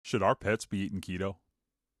Should our pets be eating keto?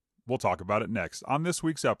 We'll talk about it next on this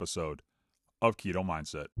week's episode of Keto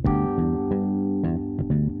Mindset.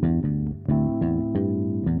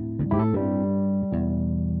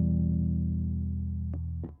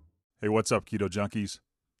 Hey, what's up, Keto Junkies?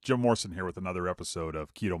 Jim Morrison here with another episode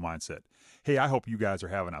of Keto Mindset. Hey, I hope you guys are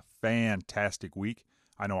having a fantastic week.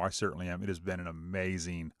 I know I certainly am. It has been an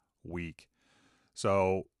amazing week.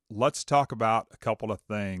 So let's talk about a couple of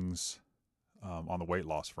things on the weight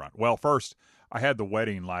loss front. Well, first, I had the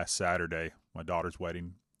wedding last Saturday, my daughter's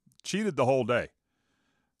wedding. Cheated the whole day.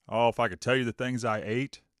 Oh, if I could tell you the things I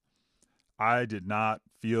ate, I did not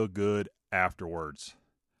feel good afterwards.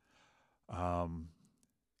 I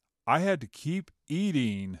had to keep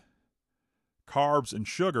eating carbs and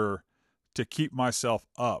sugar to keep myself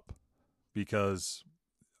up because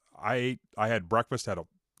I had breakfast, had a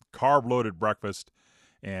carb-loaded breakfast,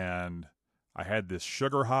 and I had this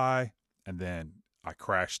sugar high, and then I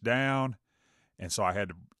crashed down, and so I had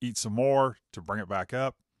to eat some more to bring it back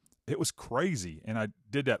up. It was crazy, and I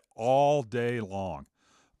did that all day long,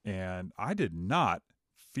 and I did not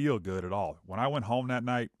feel good at all. When I went home that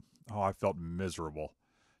night, I felt miserable.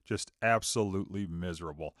 Just absolutely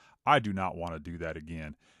miserable. I do not want to do that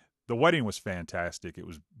again. The wedding was fantastic. It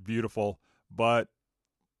was beautiful, but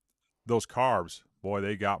those carbs, boy,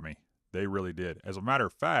 they got me. They really did. As a matter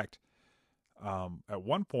of fact, at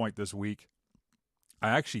one point this week, I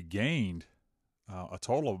actually gained a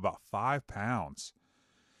total of about 5 pounds.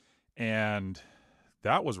 And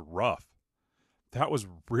that was rough. That was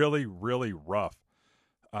really, really rough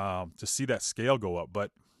to see that scale go up.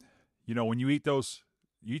 But, you know, when you eat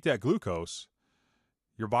that glucose,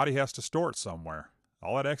 your body has to store it somewhere.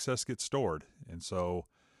 All that excess gets stored. And so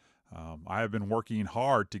I have been working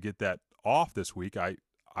hard to get that off this week. I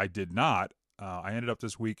did not. I ended up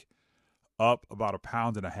this week up about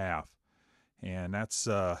 1.5 pounds. And that's,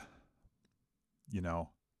 that's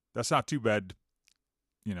not too bad,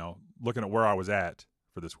 looking at where I was at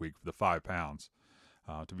for this week for the 5 pounds.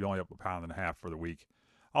 To be only up 1.5 pounds for the week,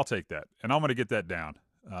 I'll take that. And I'm going to get that down.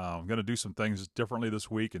 I'm going to do some things differently this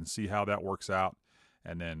week and see how that works out,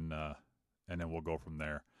 and then we'll go from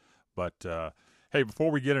there. But hey, before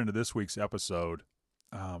we get into this week's episode,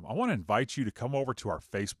 I want to invite you to come over to our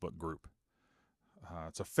Facebook group.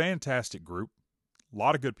 It's a fantastic group, a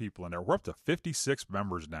lot of good people in there. We're up to 56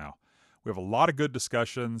 members now. We have a lot of good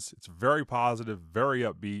discussions. It's very positive, very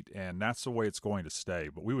upbeat, and that's the way it's going to stay.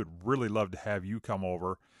 But we would really love to have you come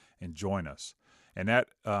over and join us. And that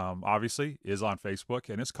obviously is on Facebook,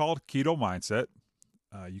 and it's called Keto Mindset.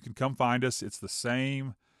 You can come find us. It's the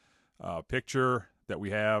same picture that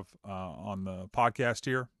we have on the podcast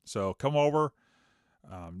here. So come over,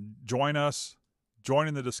 join us, join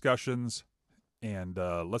in the discussions, and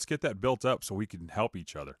let's get that built up so we can help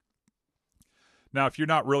each other. Now, if you're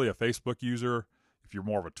not really a Facebook user, if you're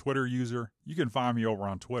more of a Twitter user, you can find me over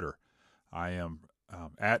on Twitter. I am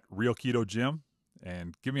at Real Keto Jim.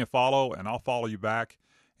 And give me a follow, and I'll follow you back.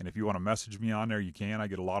 And if you want to message me on there, you can. I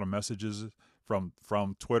get a lot of messages from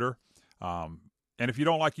Twitter. And if you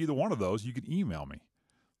don't like either one of those, you can email me.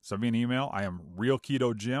 Send me an email. I am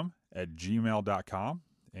realketojim@gmail.com.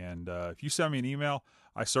 And if you send me an email,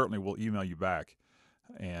 I certainly will email you back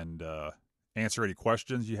and answer any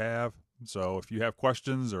questions you have. So if you have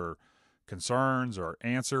questions or concerns or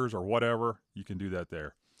answers or whatever, you can do that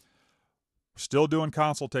there. Still doing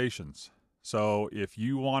consultations. So if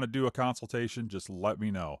you want to do a consultation, just let me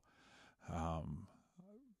know.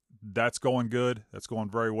 That's going good. That's going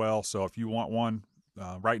very well. So if you want one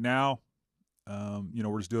right now,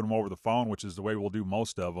 we're just doing them over the phone, which is the way we'll do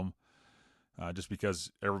most of them, just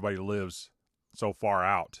because everybody lives so far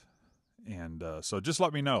out. And so just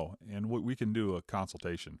let me know, and we can do a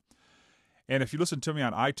consultation. And if you listen to me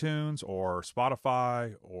on iTunes or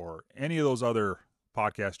Spotify or any of those other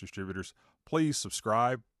podcast distributors, please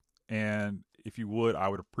subscribe. And if you would, I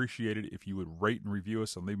would appreciate it if you would rate and review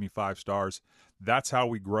us and leave me 5 stars. That's how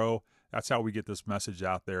we grow. That's how we get this message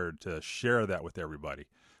out there to share that with everybody.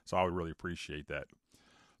 So I would really appreciate that.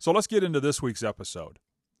 So let's get into this week's episode.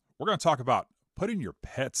 We're going to talk about putting your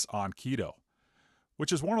pets on keto,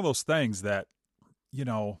 which is one of those things that,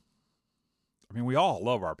 we all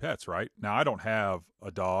love our pets, right? Now, I don't have a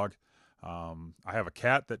dog. I have a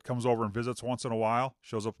cat that comes over and visits once in a while,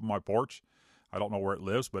 shows up on my porch. I don't know where it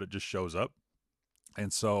lives, but it just shows up.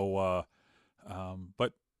 And so,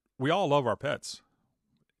 but we all love our pets.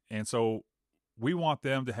 And so we want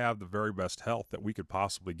them to have the very best health that we could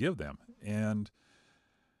possibly give them. And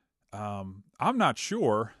I'm not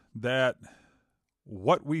sure that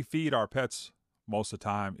what we feed our pets most of the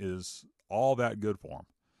time is all that good for them.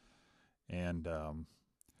 And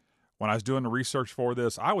when I was doing the research for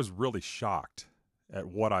this, I was really shocked at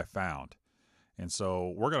what I found. And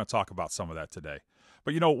so we're going to talk about some of that today.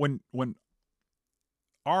 But when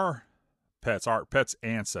our pets'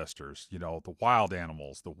 ancestors, the wild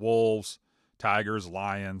animals, the wolves, tigers,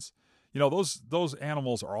 lions, those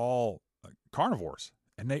animals are all carnivores,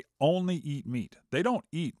 and they only eat meat. They don't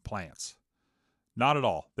eat plants. Not at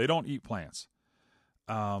all. They don't eat plants.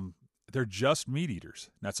 They're just meat eaters.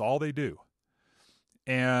 That's all they do.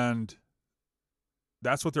 And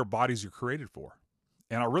that's what their bodies are created for.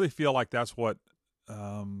 And I really feel like that's what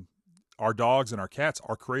our dogs and our cats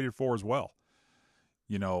are created for as well.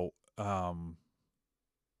 They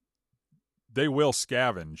will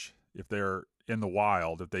scavenge if they're in the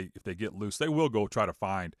wild. If they get loose, they will go try to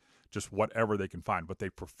find just whatever they can find, but they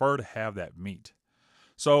prefer to have that meat.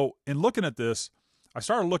 So in looking at this, I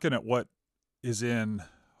started looking at what is in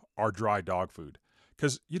our dry dog food,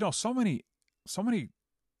 because so many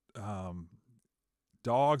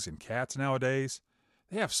dogs and cats nowadays,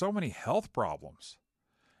 they have so many health problems,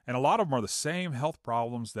 and a lot of them are the same health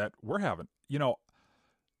problems that we're having.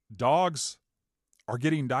 Dogs are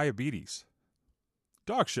getting diabetes.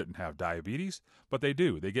 Dogs shouldn't have diabetes, but they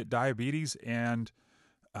do. They get diabetes, and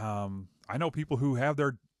I know people who have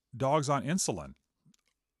their dogs on insulin,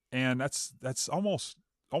 and that's almost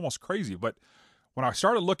crazy. But when I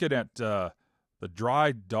started looking at the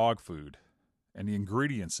dry dog food and the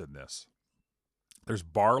ingredients in this, there's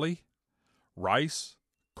barley, rice,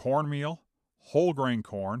 cornmeal, whole grain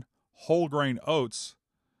corn, whole grain oats,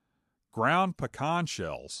 ground pecan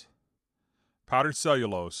shells, powdered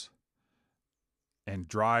cellulose, and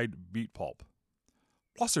dried beet pulp.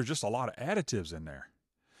 Plus, there's just a lot of additives in there.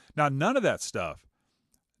 Now, none of that stuff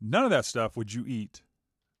would you eat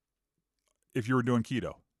if you were doing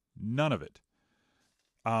keto. None of it.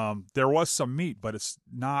 There was some meat, but it's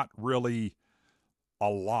not really a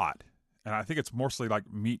lot. And I think it's mostly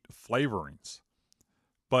like meat flavorings.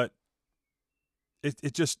 But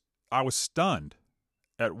it just, I was stunned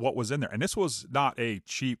at what was in there. And this was not a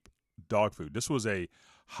cheap dog food. This was a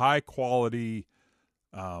high quality,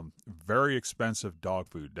 very expensive dog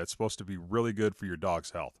food that's supposed to be really good for your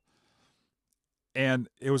dog's health. And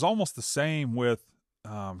it was almost the same with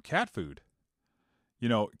cat food.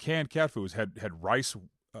 Canned cat foods had rice,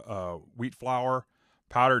 wheat flour,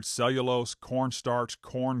 powdered cellulose, cornstarch,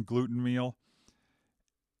 corn gluten meal.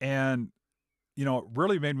 And, it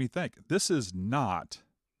really made me think, this is not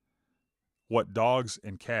what dogs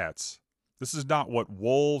and cats, this is not what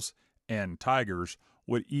wolves and tigers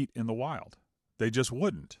would eat in the wild. They just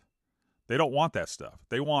wouldn't. They don't want that stuff.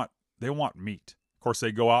 They want meat. Of course,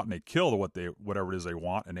 they go out and they kill whatever it is they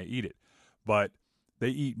want, and they eat it. But they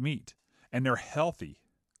eat meat, and they're healthy.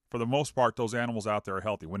 For the most part, those animals out there are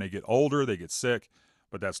healthy. When they get older, they get sick,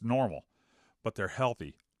 but that's normal. But they're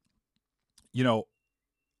healthy.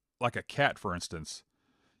 Like a cat, for instance,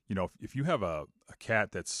 if you have a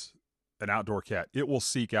cat that's an outdoor cat, it will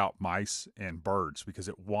seek out mice and birds because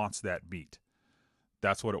it wants that meat.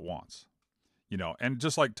 That's what it wants. And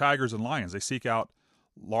just like tigers and lions, they seek out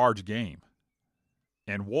large game.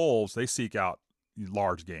 And wolves, they seek out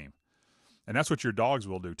large game. And that's what your dogs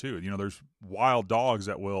will do too. There's wild dogs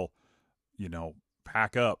that will,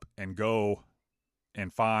 pack up and go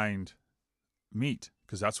and find meat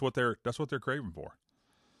because that's what they're craving for.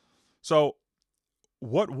 So,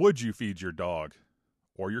 what would you feed your dog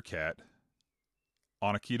or your cat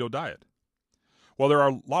on a keto diet? Well, there are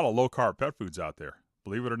a lot of low-carb pet foods out there,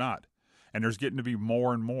 believe it or not. And there's getting to be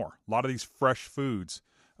more and more. A lot of these fresh foods.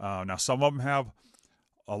 Now, some of them have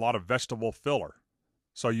a lot of vegetable filler.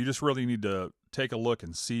 So you just really need to take a look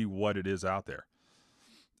and see what it is out there.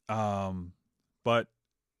 But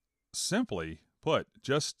simply put,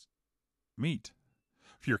 just meat.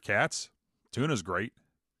 For your cats, tuna's great.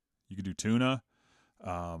 You could do tuna.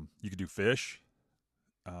 You could do fish.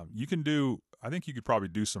 I think you could probably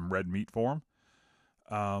do some red meat for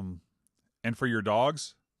them. And for your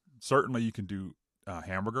dogs, certainly you can do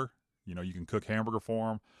hamburger. You can cook hamburger for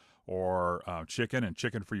them, or chicken, and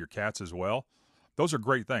chicken for your cats as well. Those are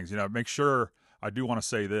great things. Make sure, I do want to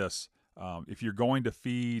say this, if you're going to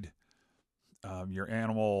feed your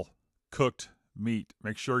animal cooked meat,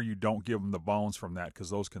 make sure you don't give them the bones from that, because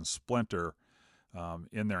those can splinter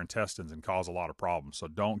in their intestines and cause a lot of problems. So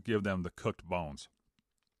don't give them the cooked bones.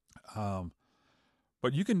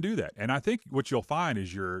 But you can do that. And I think what you'll find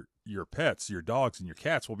is your pets, your dogs and your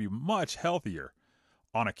cats will be much healthier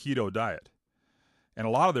on a keto diet. And a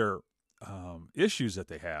lot of their issues that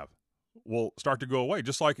they have will start to go away,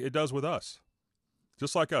 just like it does with us.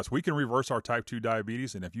 Just like us. We can reverse our type 2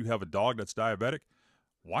 diabetes, and if you have a dog that's diabetic,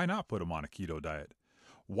 why not put him on a keto diet?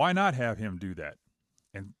 Why not have him do that?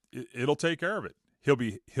 it'll take care of it. He'll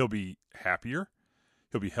be happier.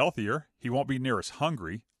 He'll be healthier. He won't be near as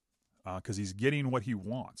hungry because he's getting what he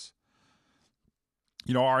wants.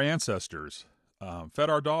 You know, our ancestors fed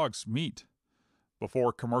our dogs meat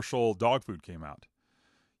before commercial dog food came out.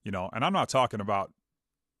 You know, and I'm not talking about,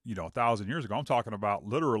 1,000 years ago. I'm talking about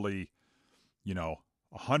literally,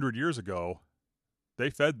 100 years ago. They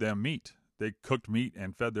fed them meat. They cooked meat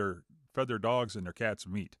and fed their dogs and their cats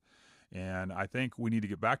meat. And I think we need to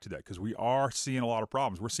get back to that because we are seeing a lot of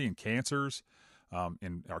problems. We're seeing cancers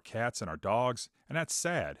in our cats and our dogs, and that's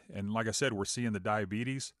sad. And like I said, we're seeing the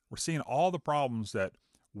diabetes. We're seeing all the problems that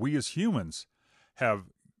we as humans have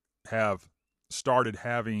started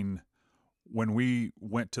having when we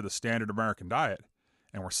went to the standard American diet,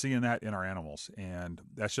 and we're seeing that in our animals, and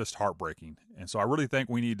that's just heartbreaking. And so I really think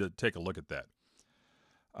we need to take a look at that.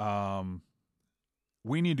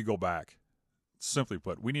 We need to go back. Simply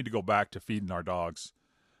put, we need to go back to feeding our dogs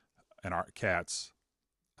and our cats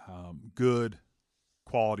good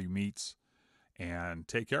quality meats and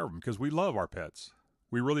take care of them because we love our pets.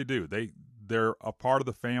 We really do. They're a part of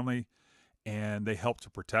the family, and they help to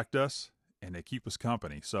protect us, and they keep us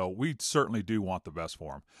company. So we certainly do want the best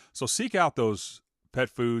for them. So seek out those pet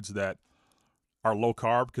foods that are low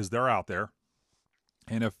carb because they're out there.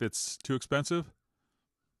 And if it's too expensive,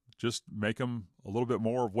 just make them a little bit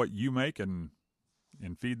more of what you make and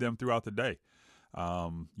feed them throughout the day.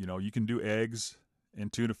 You can do eggs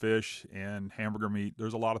and tuna fish and hamburger meat.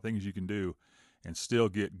 There's a lot of things you can do and still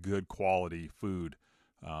get good quality food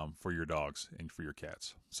for your dogs and for your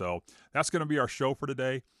cats. So that's going to be our show for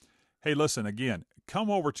today. Hey, listen, again, come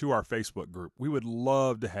over to our Facebook group. We would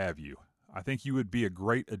love to have you. I think you would be a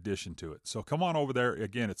great addition to it. So come on over there.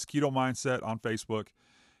 Again, it's Keto Mindset on Facebook,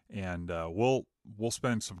 and we'll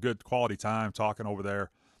spend some good quality time talking over there.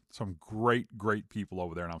 Some great people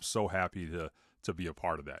over there, and I'm so happy to be a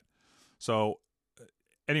part of that. So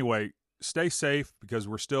anyway, stay safe because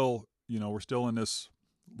we're still in this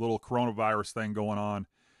little coronavirus thing going on,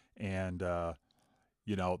 and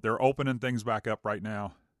they're opening things back up right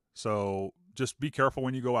now. So just be careful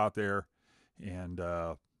when you go out there, and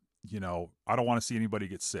I don't want to see anybody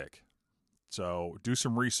get sick. So do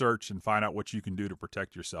some research and find out what you can do to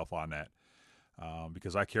protect yourself on that,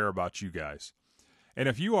 because I care about you guys. And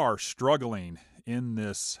if you are struggling in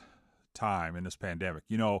this time, in this pandemic,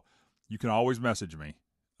 you can always message me,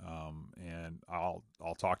 and I'll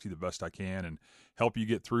talk to you the best I can and help you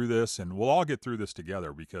get through this. And we'll all get through this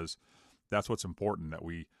together because that's what's important, that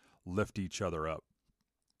we lift each other up.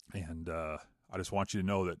 And I just want you to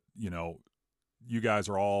know that, you guys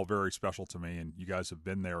are all very special to me, and you guys have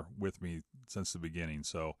been there with me since the beginning.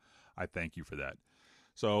 So I thank you for that.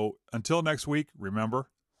 So until next week, remember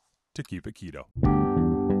to keep it keto.